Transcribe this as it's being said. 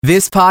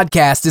This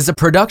podcast is a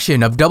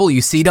production of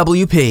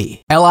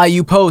WCWP,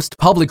 LIU Post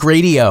Public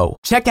Radio.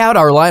 Check out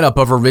our lineup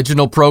of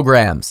original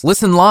programs,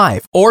 listen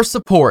live, or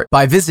support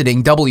by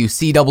visiting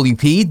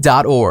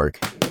WCWP.org.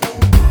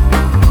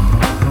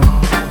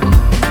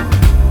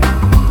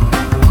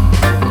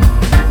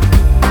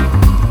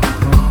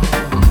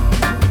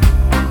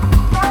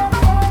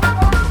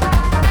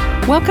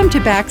 Welcome to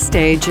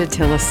Backstage at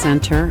Tillis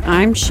Center.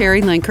 I'm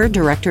Sherry Linker,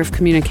 Director of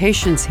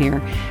Communications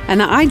here, and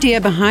the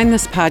idea behind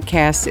this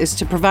podcast is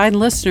to provide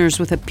listeners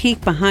with a peek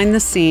behind the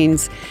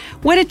scenes,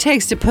 what it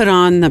takes to put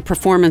on the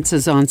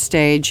performances on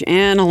stage,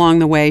 and along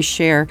the way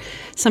share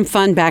some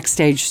fun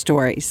backstage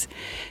stories.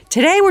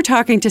 Today we're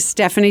talking to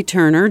Stephanie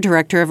Turner,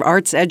 Director of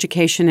Arts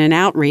Education and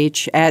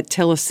Outreach at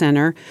Tillis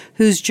Center,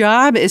 whose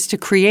job is to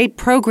create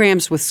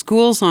programs with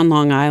schools on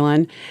Long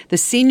Island, the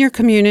senior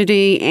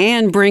community,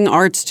 and bring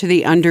arts to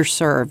the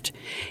underserved.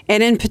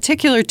 And in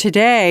particular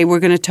today,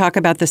 we're going to talk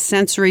about the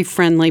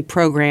sensory-friendly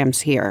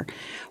programs here.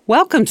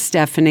 Welcome,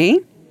 Stephanie.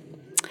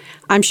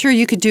 I'm sure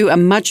you could do a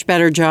much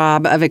better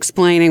job of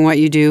explaining what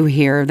you do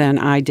here than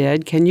I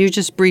did. Can you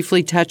just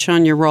briefly touch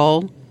on your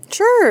role?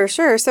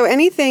 Sure. So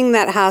anything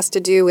that has to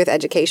do with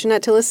education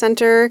at Tillis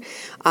Center,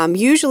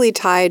 usually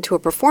tied to a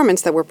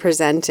performance that we're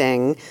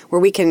presenting,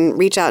 where we can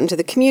reach out into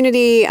the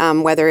community,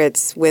 whether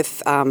it's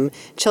with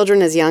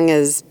children as young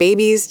as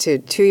babies to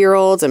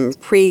 2-year-olds and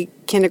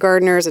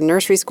pre-kindergartners and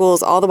nursery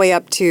schools, all the way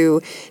up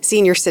to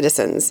senior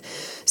citizens.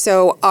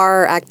 So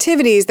our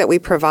activities that we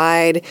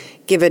provide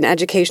give an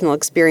educational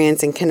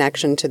experience and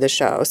connection to the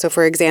show. So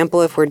for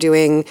example, if we're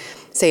doing,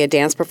 say, a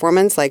dance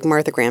performance like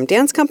Martha Graham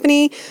Dance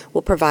Company,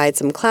 we'll provide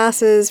some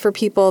classes for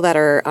people that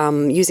are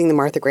using the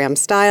Martha Graham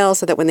style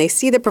so that when they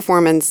see the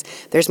performance,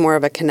 there's more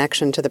of a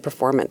connection to the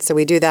performance. So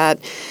we do that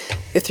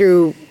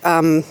through,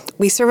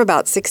 we serve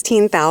about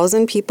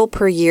 16,000 people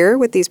per year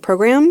with these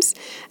programs,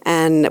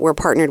 and we're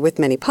partnered with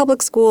many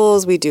public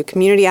schools. We do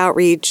community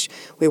outreach.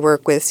 We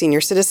work with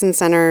senior citizen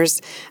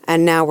centers,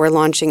 and now we're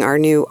launching our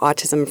new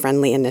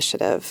autism-friendly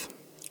initiative.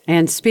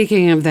 And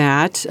speaking of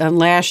that,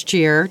 last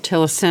year,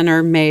 Tillis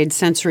Center made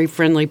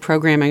sensory-friendly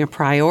programming a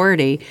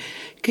priority.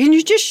 Can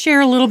you just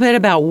share a little bit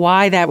about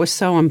why that was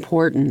so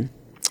important?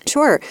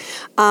 Sure.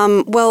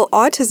 Well,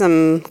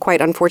 autism,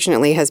 quite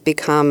unfortunately, has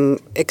become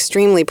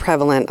extremely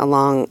prevalent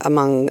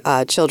among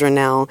children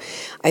now.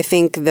 I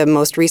think the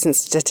most recent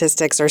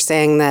statistics are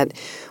saying that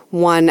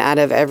 1 out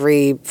of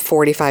every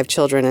 45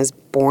 children is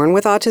born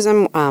with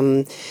autism.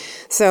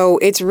 So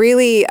it's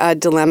really a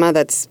dilemma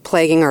that's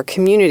plaguing our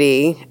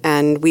community,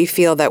 and we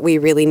feel that we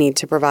really need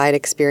to provide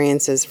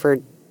experiences for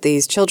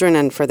these children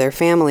and for their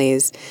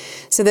families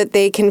so that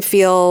they can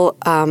feel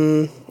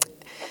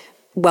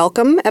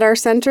welcome at our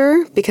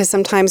center, because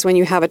sometimes when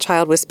you have a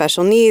child with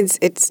special needs,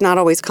 it's not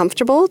always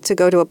comfortable to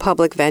go to a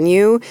public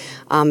venue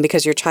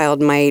because your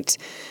child might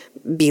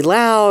be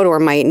loud or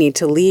might need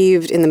to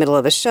leave in the middle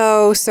of a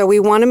show. So we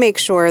want to make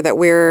sure that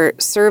we're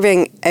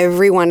serving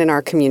everyone in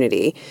our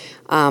community.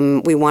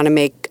 We want to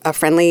make a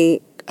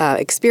friendly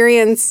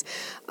experience.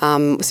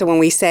 So when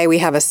we say we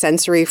have a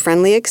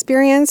sensory-friendly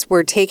experience,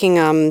 we're taking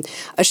a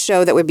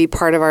show that would be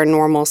part of our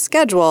normal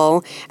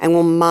schedule, and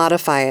we'll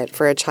modify it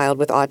for a child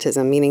with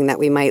autism, meaning that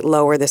we might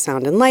lower the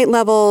sound and light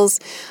levels.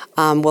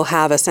 We'll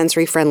have a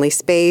sensory-friendly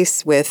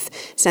space with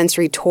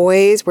sensory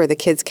toys where the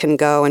kids can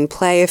go and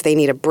play if they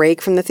need a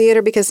break from the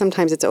theater, because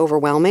sometimes it's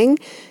overwhelming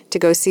to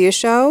go see a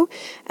show.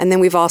 And then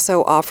we've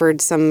also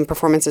offered some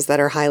performances that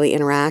are highly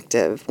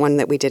interactive, one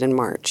that we did in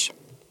March.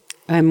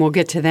 And we'll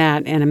get to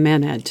that in a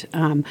minute.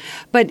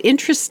 But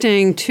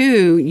interesting,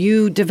 too,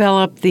 you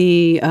developed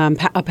a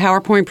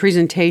PowerPoint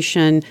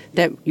presentation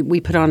that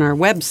we put on our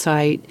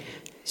website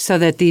so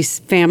that these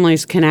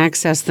families can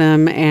access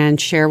them and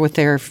share with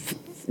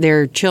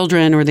their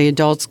children or the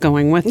adults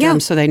going with them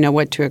so they know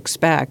what to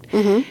expect.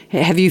 Mm-hmm.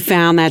 Have you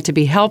found that to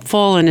be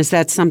helpful, and is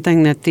that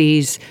something that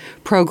these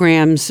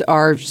programs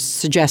are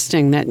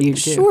suggesting that you do?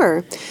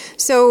 Sure.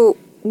 So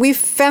we've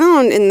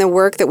found in the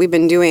work that we've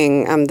been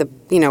doing,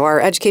 our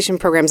education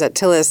programs at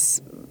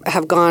Tillis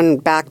have gone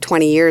back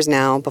 20 years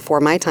now, before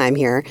my time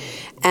here,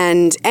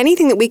 and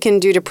anything that we can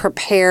do to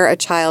prepare a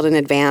child in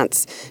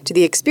advance to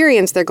the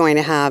experience they're going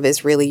to have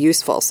is really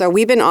useful. So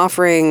we've been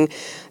offering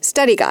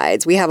study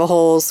guides. We have a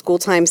whole school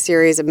time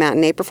series of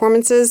matinee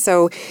performances.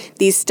 So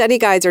these study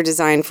guides are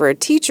designed for a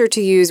teacher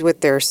to use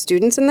with their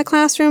students in the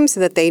classroom so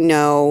that they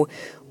know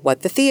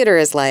what the theater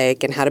is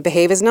like and how to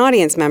behave as an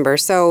audience member.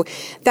 So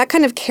that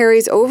kind of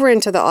carries over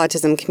into the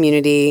autism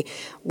community,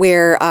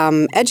 where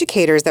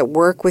educators that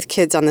work with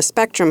kids on the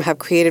spectrum have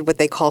created what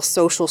they call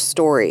social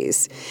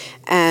stories.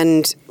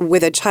 And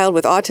with a child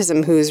with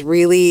autism who's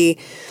really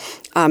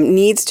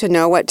needs to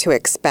know what to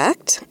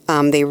expect,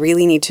 they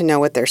really need to know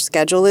what their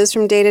schedule is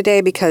from day to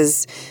day,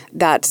 because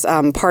that's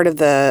part of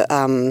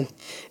the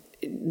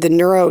the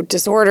neuro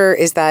disorder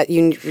is that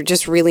you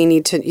just really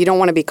you don't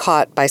want to be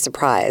caught by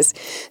surprise.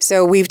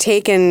 So we've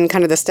taken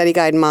kind of the study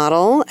guide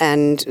model,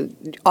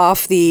 and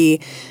off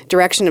the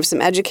direction of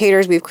some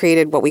educators, we've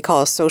created what we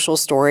call a social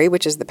story,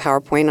 which is the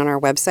PowerPoint on our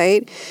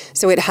website.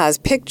 So it has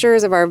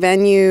pictures of our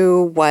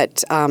venue,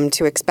 what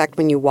to expect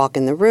when you walk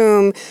in the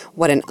room,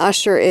 what an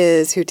usher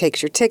is, who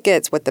takes your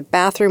tickets, what the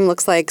bathroom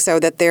looks like, so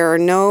that there are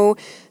no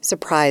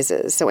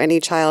surprises. So any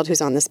child who's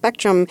on the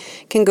spectrum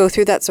can go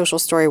through that social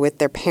story with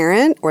their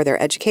parent or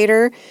their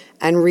educator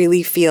and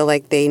really feel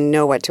like they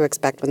know what to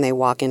expect when they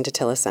walk into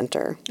Tilles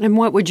Center. And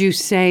what would you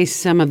say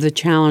some of the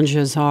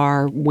challenges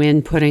are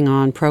when putting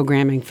on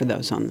programming for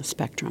those on the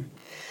spectrum?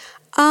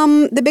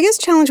 The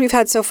biggest challenge we've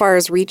had so far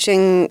is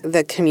reaching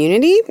the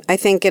community. I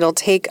think it'll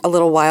take a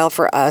little while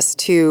for us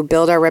to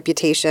build our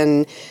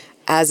reputation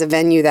as a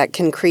venue that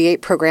can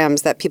create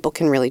programs that people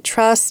can really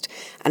trust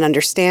and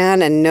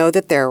understand and know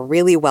that they're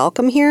really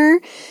welcome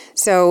here.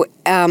 So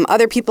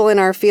other people in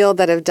our field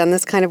that have done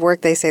this kind of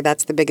work, they say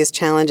that's the biggest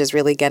challenge, is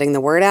really getting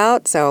the word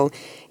out. So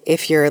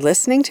if you're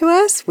listening to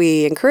us,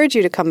 we encourage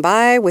you to come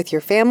by with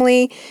your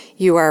family.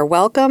 You are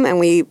welcome, and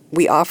we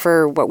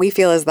offer what we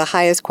feel is the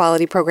highest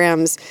quality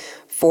programs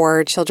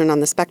for children on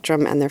the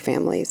spectrum and their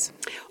families.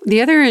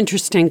 The other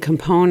interesting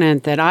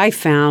component that I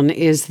found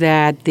is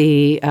that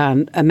the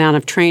amount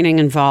of training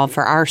involved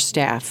for our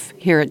staff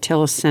here at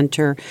Tilles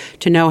Center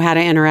to know how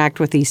to interact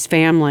with these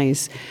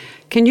families.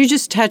 Can you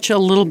just touch a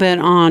little bit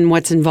on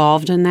what's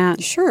involved in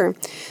that? Sure.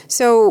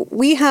 So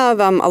we have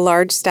a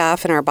large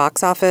staff in our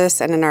box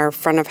office and in our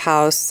front of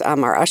house,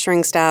 our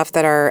ushering staff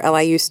that are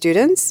LIU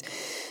students.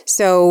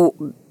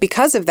 So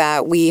because of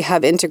that, we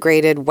have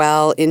integrated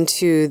well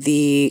into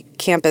the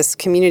campus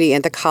community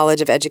at the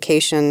College of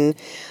Education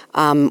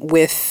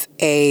with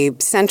a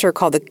center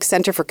called the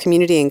Center for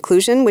Community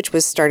Inclusion, which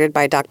was started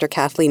by Dr.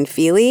 Kathleen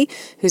Feely,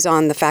 who's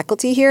on the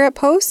faculty here at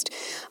Post.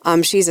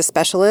 She's a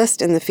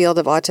specialist in the field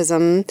of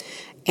autism,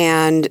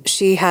 and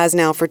she has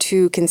now for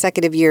 2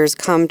 consecutive years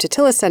come to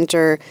Tilles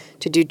Center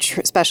to do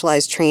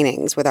specialized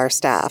trainings with our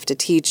staff to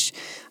teach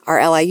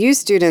our LIU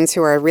students,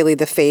 who are really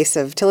the face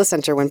of Tilles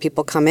Center when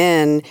people come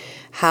in,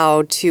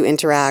 how to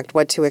interact,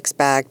 what to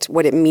expect,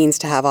 what it means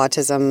to have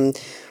autism,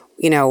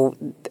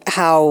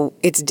 how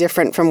it's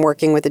different from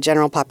working with the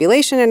general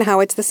population and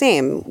how it's the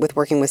same with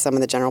working with some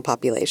of the general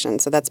population.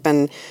 So that's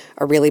been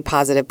a really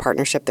positive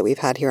partnership that we've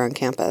had here on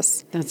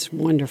campus. That's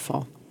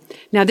wonderful.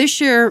 Now, this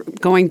year,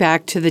 going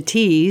back to the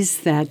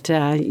tease that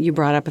you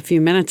brought up a few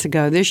minutes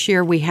ago, this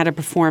year we had a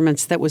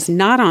performance that was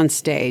not on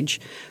stage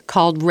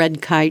called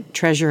Red Kite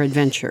Treasure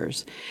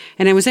Adventures.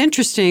 And it was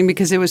interesting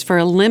because it was for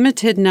a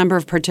limited number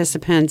of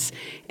participants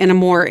in a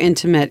more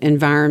intimate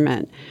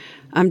environment.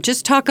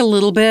 Just talk a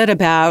little bit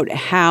about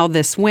how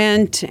this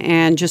went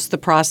and just the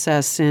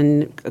process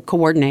in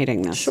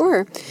coordinating this.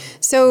 Sure.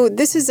 So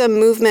this is a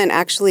movement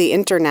actually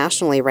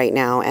internationally right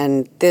now.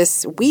 And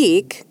this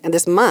week, and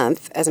this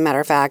month, as a matter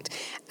of fact,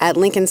 at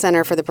Lincoln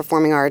Center for the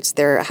Performing Arts,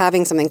 they're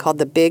having something called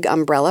the Big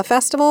Umbrella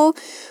Festival,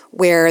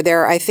 where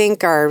there, I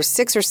think, are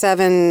 6 or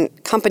 7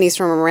 companies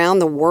from around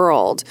the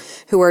world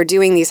who are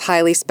doing these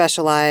highly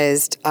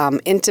specialized,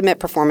 intimate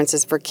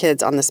performances for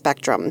kids on the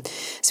spectrum.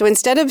 So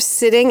instead of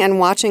sitting and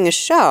watching a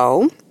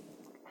show,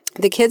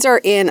 the kids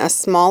are in a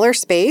smaller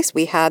space.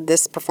 We had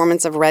this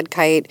performance of Red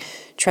Kite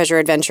Treasure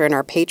Adventure in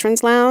our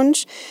Patrons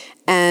Lounge,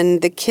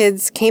 and the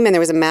kids came in. There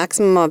was a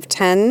maximum of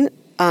 10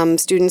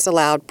 students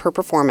allowed per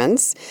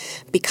performance,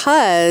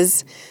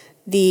 because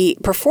the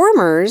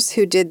performers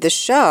who did the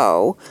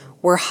show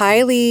were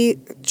highly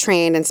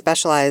trained and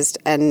specialized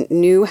and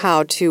knew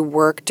how to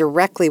work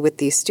directly with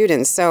these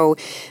students. So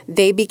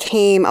they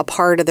became a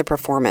part of the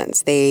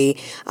performance. They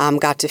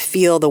got to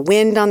feel the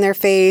wind on their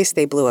face.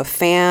 They blew a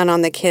fan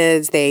on the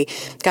kids. They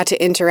got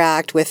to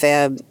interact with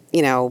a,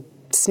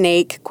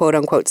 snake, quote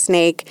unquote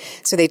snake.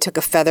 So they took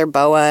a feather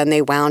boa and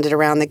they wound it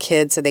around the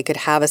kids so they could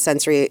have a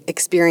sensory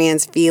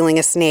experience feeling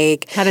a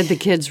snake. How did the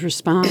kids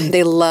respond?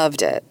 They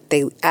loved it.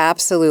 They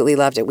absolutely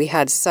loved it. We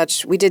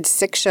did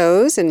 6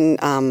 shows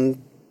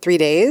in 3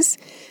 days,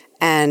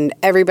 and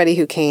everybody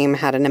who came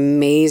had an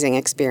amazing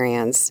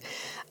experience.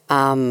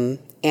 And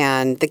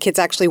the kids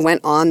actually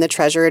went on the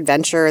treasure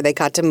adventure. They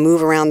got to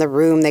move around the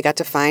room. They got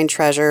to find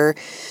treasure.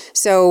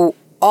 So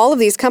all of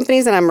these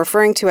companies that I'm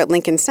referring to at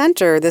Lincoln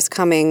Center this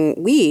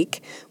coming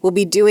week will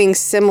be doing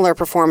similar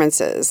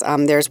performances.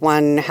 There's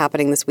one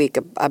happening this week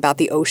about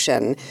the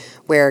ocean,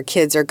 where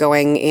kids are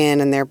going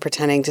in and they're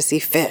pretending to see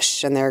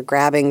fish and they're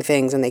grabbing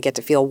things and they get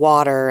to feel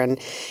water. And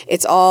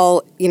it's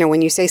all,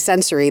 when you say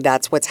sensory,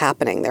 that's what's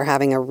happening. They're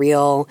having a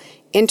real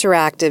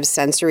interactive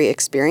sensory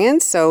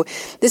experience. So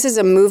this is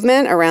a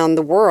movement around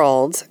the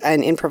world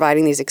and in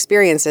providing these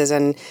experiences,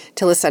 and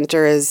Tilles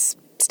Center is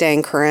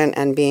staying current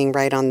and being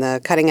right on the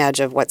cutting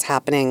edge of what's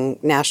happening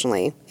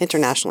nationally,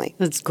 internationally.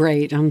 That's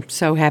great. I'm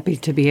so happy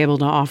to be able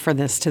to offer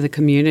this to the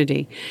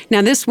community.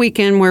 Now, this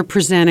weekend, we're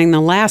presenting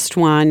the last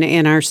one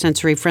in our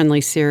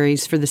sensory-friendly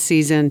series for the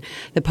season,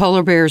 The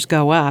Polar Bears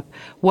Go Up.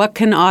 What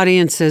can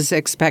audiences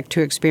expect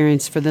to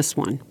experience for this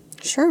one?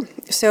 Sure.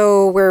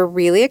 So we're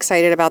really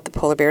excited about The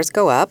Polar Bears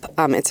Go Up.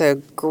 It's a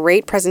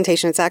great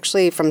presentation. It's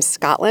actually from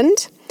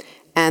Scotland,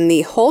 and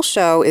the whole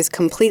show is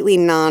completely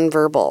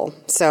nonverbal.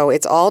 So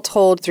it's all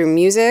told through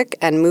music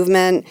and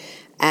movement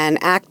and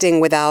acting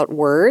without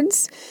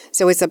words.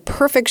 So it's a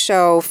perfect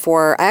show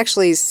I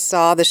actually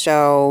saw the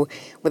show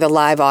with a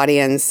live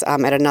audience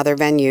at another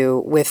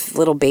venue with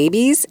little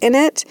babies in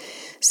it.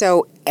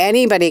 So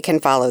anybody can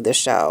follow the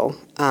show,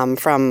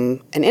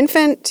 from an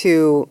infant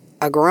to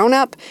a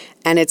grown-up,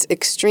 and it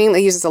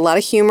uses a lot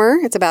of humor.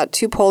 It's about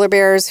two polar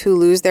bears who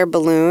lose their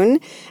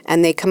balloon,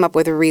 and they come up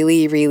with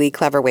really, really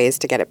clever ways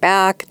to get it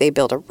back. They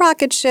build a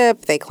rocket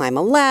ship. They climb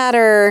a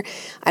ladder.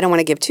 I don't want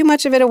to give too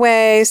much of it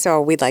away,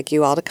 so we'd like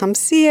you all to come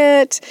see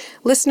it,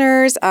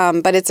 listeners.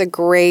 But it's a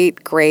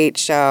great, great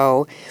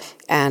show.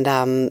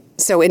 And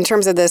so in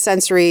terms of the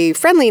sensory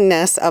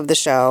friendliness of the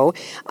show,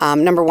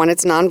 number one,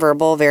 it's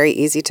nonverbal, very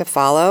easy to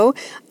follow.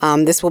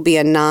 This will be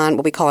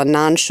what we call a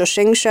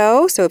non-shushing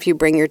show. So if you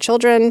bring your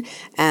children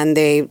and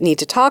they need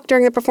to talk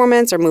during the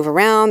performance or move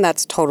around,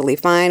 that's totally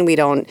fine. We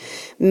don't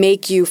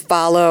make you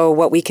follow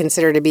what we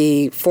consider to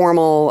be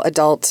formal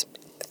adult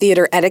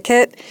theater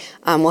etiquette.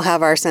 We'll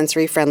have our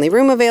sensory-friendly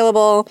room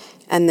available,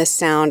 and the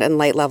sound and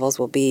light levels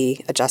will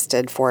be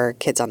adjusted for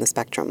kids on the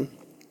spectrum.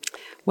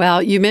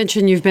 Well, you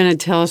mentioned you've been at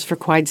Tillis for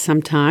quite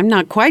some time,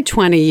 not quite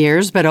 20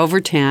 years, but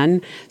over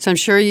 10. So I'm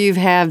sure you've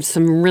had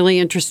some really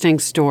interesting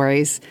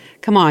stories.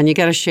 Come on, you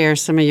got to share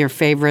some of your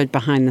favorite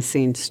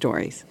behind-the-scenes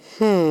stories.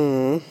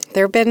 There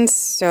have been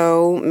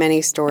so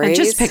many stories.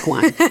 Just pick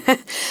one.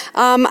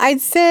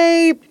 I'd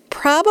say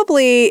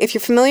probably, if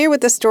you're familiar with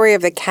the story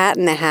of the Cat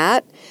in the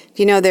Hat,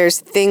 you know there's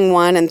Thing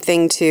 1 and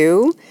Thing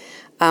 2.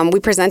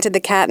 We presented the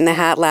Cat in the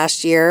Hat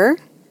last year,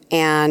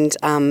 and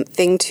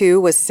Thing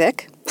 2 was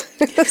sick.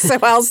 So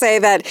I'll say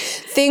that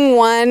Thing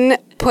 1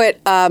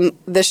 put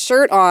the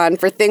shirt on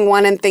for Thing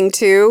 1 and Thing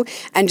 2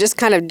 and just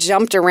kind of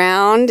jumped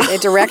around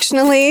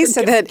directionally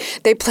so that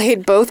they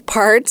played both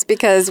parts,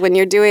 because when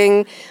you're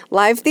doing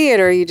live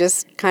theater, you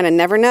just kind of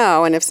never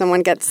know. And if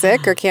someone gets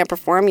sick or can't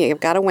perform, you've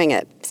got to wing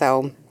it.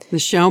 So the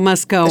show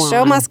must go on. The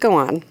show must go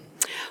on.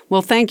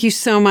 Well, thank you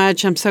so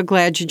much. I'm so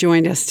glad you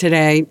joined us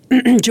today.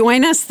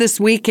 Join us this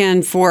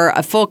weekend for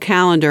a full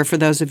calendar for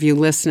those of you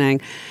listening.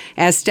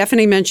 As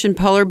Stephanie mentioned,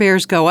 Polar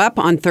Bears Go Up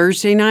on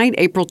Thursday night,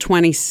 April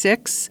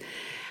 26th.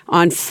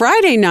 On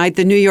Friday night,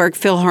 the New York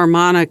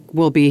Philharmonic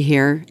will be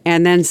here.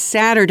 And then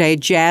Saturday,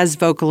 jazz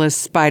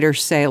vocalist Spider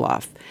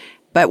Saloff.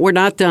 But we're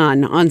not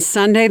done. On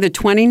Sunday, the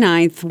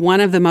 29th, one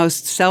of the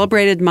most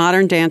celebrated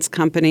modern dance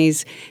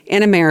companies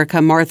in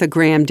America, Martha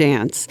Graham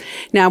Dance.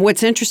 Now,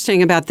 what's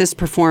interesting about this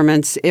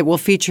performance, it will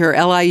feature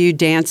LIU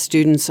dance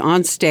students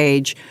on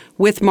stage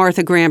with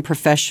Martha Graham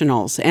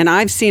professionals. And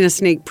I've seen a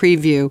sneak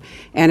preview,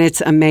 and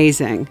it's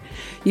amazing.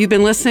 You've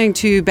been listening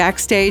to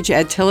Backstage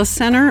at Tillis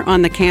Center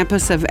on the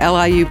campus of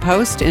LIU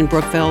Post in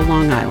Brookville,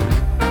 Long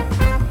Island.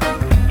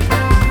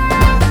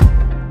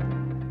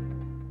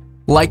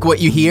 Like what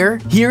you hear?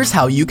 Here's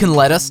how you can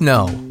let us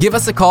know. Give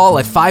us a call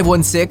at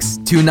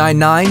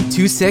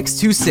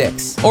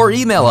 516-299-2626 or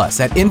email us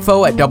at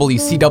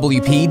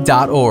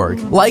info@wcwp.org.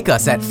 Like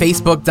us at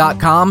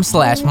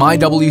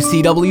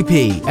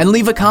facebook.com/mywcwp and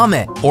leave a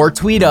comment or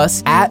tweet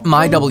us at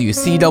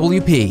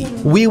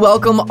mywcwp. We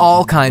welcome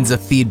all kinds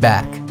of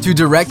feedback. To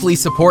directly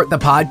support the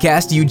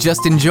podcast you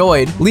just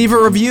enjoyed, leave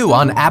a review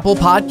on Apple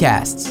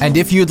Podcasts. And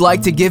if you'd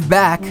like to give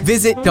back,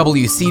 visit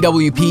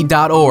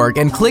wcwp.org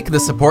and click the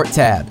support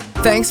tab.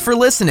 Thanks for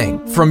listening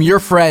from your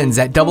friends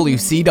at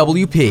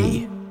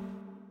WCWP.